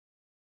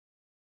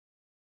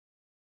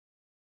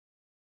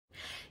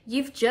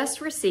You've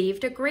just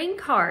received a green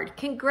card.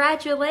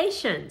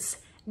 Congratulations!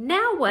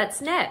 Now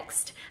what's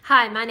next?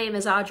 Hi, my name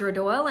is Audra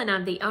Doyle and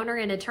I'm the owner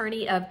and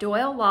attorney of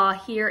Doyle Law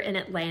here in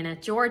Atlanta,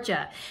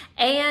 Georgia.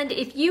 And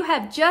if you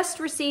have just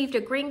received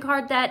a green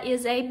card, that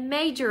is a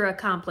major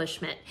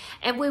accomplishment.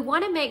 And we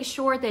want to make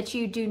sure that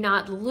you do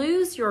not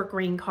lose your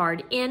green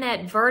card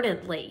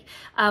inadvertently.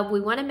 We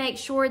want to make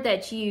sure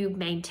that you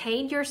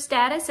maintain your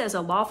status as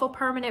a lawful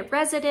permanent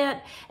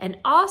resident and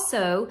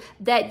also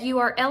that you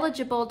are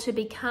eligible to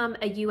become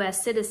a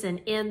U.S. citizen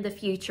in the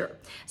future.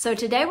 So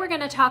today we're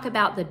going to talk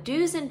about the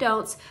do's and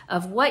don'ts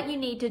of what you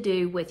need to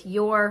do with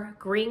your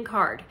green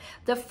card.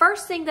 The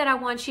first thing that I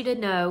want you to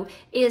know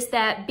is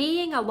that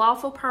being a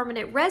lawful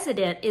permanent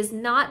resident is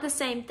not the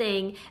same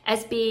thing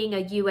as being a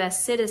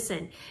U.S.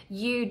 citizen.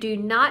 You do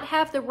not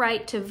have the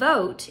right to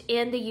vote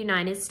in the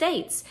United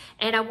States.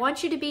 And I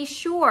want you to be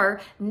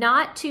sure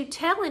not to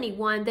tell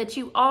anyone that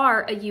you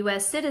are a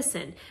U.S.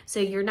 citizen.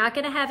 So you're not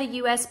going to have a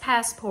U.S.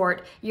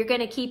 passport. You're going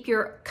to keep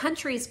your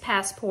country's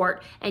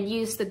passport and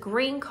use the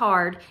green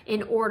card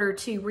in order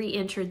to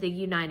re-enter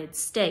the United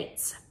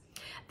States.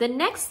 The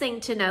next thing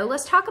to know,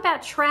 let's talk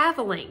about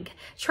traveling.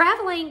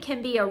 Traveling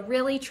can be a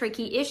really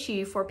tricky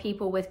issue for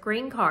people with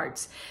green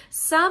cards.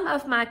 Some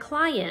of my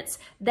clients,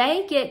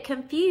 they get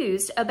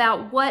confused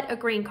about what a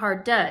green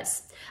card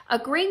does. A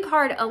green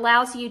card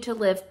allows you to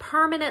live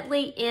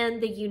permanently in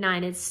the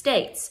United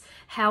States.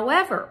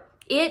 However,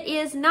 it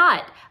is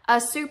not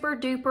a super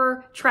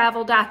duper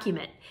travel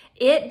document.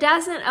 It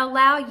doesn't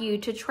allow you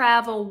to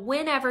travel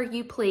whenever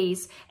you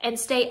please and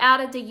stay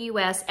out of the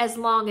U.S. as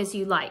long as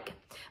you like.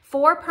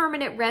 For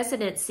permanent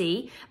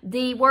residency,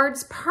 the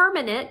words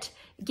permanent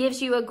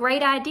gives you a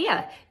great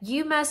idea.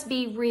 You must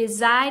be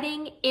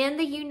residing in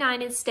the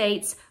United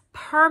States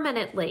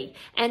permanently,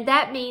 and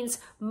that means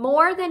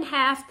more than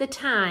half the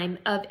time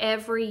of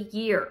every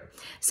year.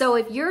 So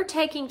if you're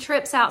taking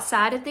trips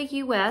outside of the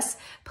U.S.,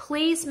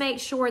 please make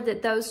sure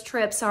that those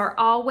trips are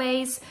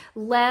always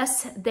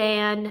less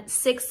than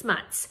 6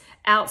 months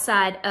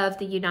outside of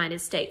the United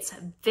States.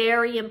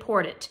 Very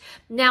important.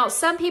 Now,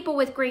 some people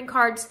with green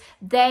cards,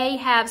 they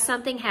have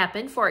something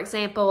happen. For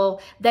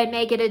example, they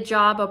may get a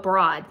job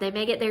abroad. They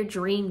may get their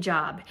dream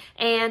job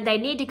and they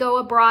need to go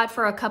abroad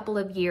for a couple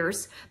of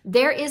years.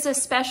 There is a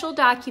special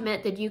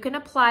document that you can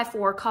apply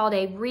for called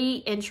a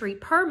re-entry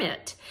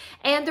permit.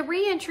 And the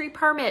re-entry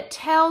permit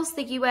tells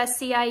the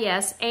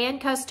USCIS and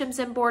Customs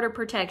and Border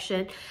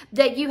Protection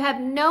that you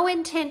have no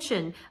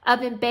intention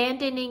of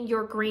abandoning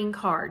your green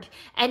card.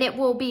 And it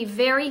will be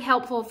very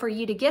helpful for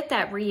you to get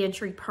that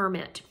re-entry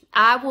permit.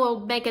 I will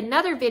make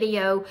another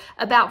video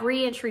about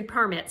re-entry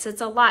permits.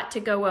 It's a lot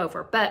to go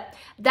over, but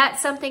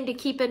that's something to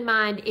keep in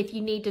mind if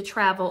you need to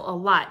travel a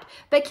lot.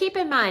 But keep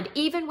in mind,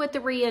 even with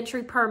the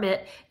re-entry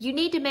permit, you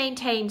need to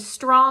maintain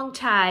strong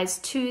ties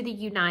to the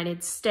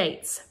United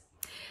States.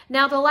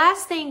 Now, the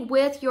last thing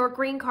with your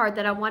green card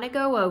that I want to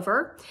go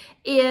over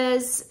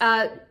is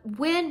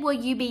when will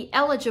you be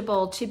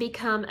eligible to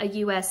become a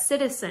U.S.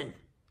 citizen?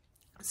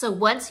 So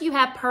once you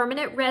have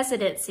permanent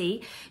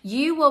residency,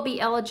 you will be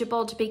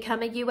eligible to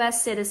become a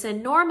U.S.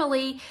 citizen,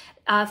 normally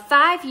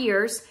 5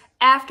 years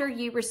after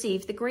you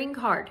receive the green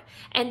card.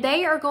 And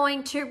they are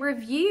going to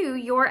review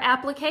your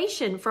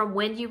application from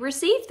when you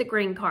receive the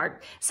green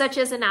card, such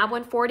as an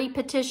I-140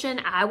 petition,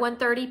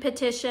 I-130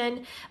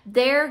 petition.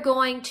 They're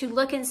going to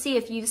look and see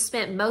if you've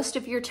spent most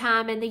of your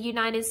time in the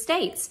United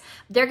States.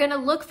 They're going to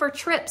look for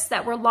trips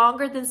that were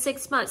longer than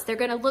 6 months. They're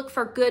going to look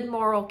for good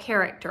moral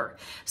character.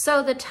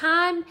 So the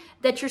time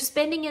that you're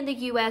spending in the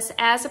U.S.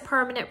 as a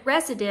permanent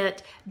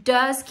resident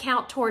does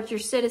count towards your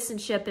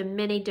citizenship in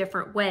many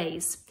different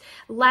ways.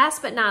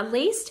 Last but not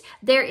least,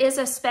 there is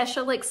a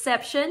special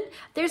exception.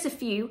 There's a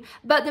few,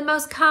 but the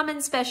most common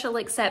special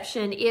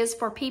exception is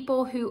for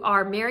people who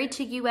are married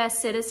to U.S.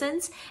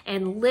 citizens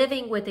and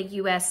living with a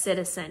U.S.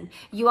 citizen.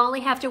 You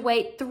only have to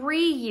wait 3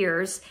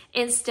 years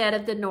instead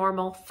of the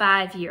normal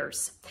 5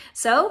 years.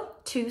 So,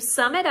 to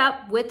sum it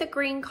up, with the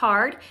green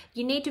card,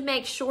 you need to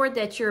make sure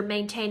that you're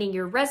maintaining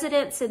your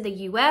residence in the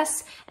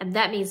U.S., and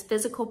that means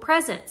physical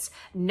presence.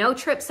 No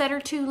trips that are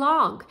too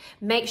long.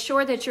 Make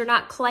sure that you're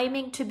not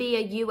claiming to be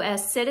a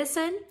U.S.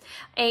 citizen,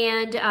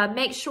 and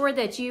make sure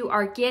that you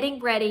are getting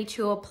ready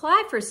to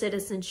apply for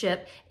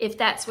citizenship if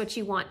that's what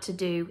you want to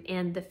do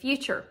in the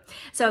future.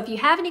 So if you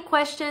have any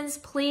questions,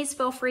 please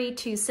feel free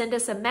to send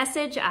us a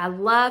message. I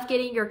love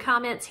getting your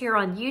comments here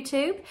on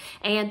YouTube,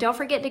 and don't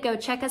forget to go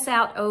check us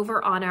out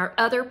over on our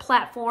other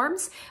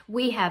platforms.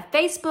 We have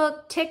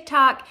Facebook,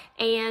 TikTok,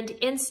 and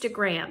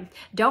Instagram.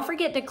 Don't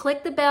forget to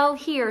click the bell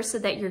here so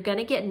that you're going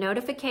to get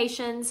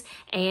notifications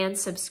and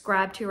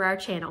subscribe to our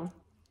channel.